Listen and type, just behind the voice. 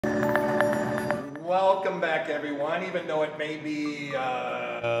Welcome back, everyone. Even though it may be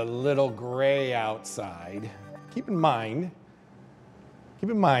a little gray outside, keep in mind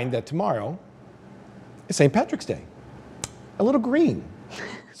that tomorrow is St. Patrick's Day. A little green.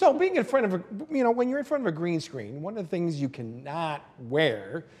 So being in front of when you're in front of a green screen, one of the things you cannot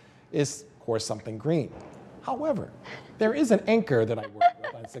wear is, of course, something green. However, there is an anchor that I work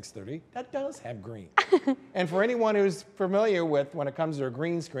with on 630 that does have green. And for anyone who's familiar with when it comes to a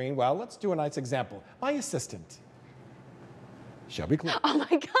green screen, well, let's do a nice example. My assistant, Shelby Clark. Oh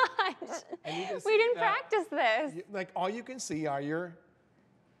my gosh. We didn't practice this. Like all you can see are your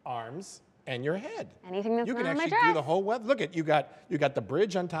arms and your head. Anything that's you not can on my actually dress. do the whole web. Look at you got the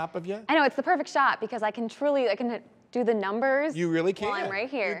bridge on top of you. I know, it's the perfect shot because I can do the numbers. You really can. While I'm right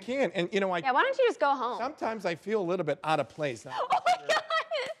here. You can. And yeah, why don't you just go home? Sometimes I feel a little bit out of place. Now, oh my gosh.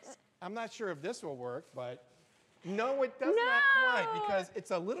 I'm not sure if this will work, but no, it does not quite because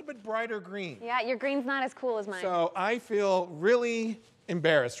it's a little bit brighter green. Yeah, your green's not as cool as mine. So I feel really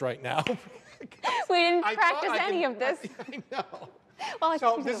embarrassed right now. We didn't practice any of this. I know. Well,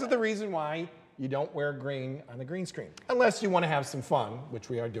 So this is the reason why you don't wear green on the green screen, unless you want to have some fun, which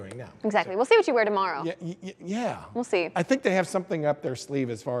we are doing now. Exactly. We'll see what you wear tomorrow. Yeah. We'll see. I think they have something up their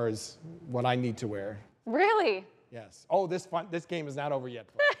sleeve as far as what I need to wear. Really? Yes. Oh, this game is not over yet,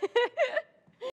 folks.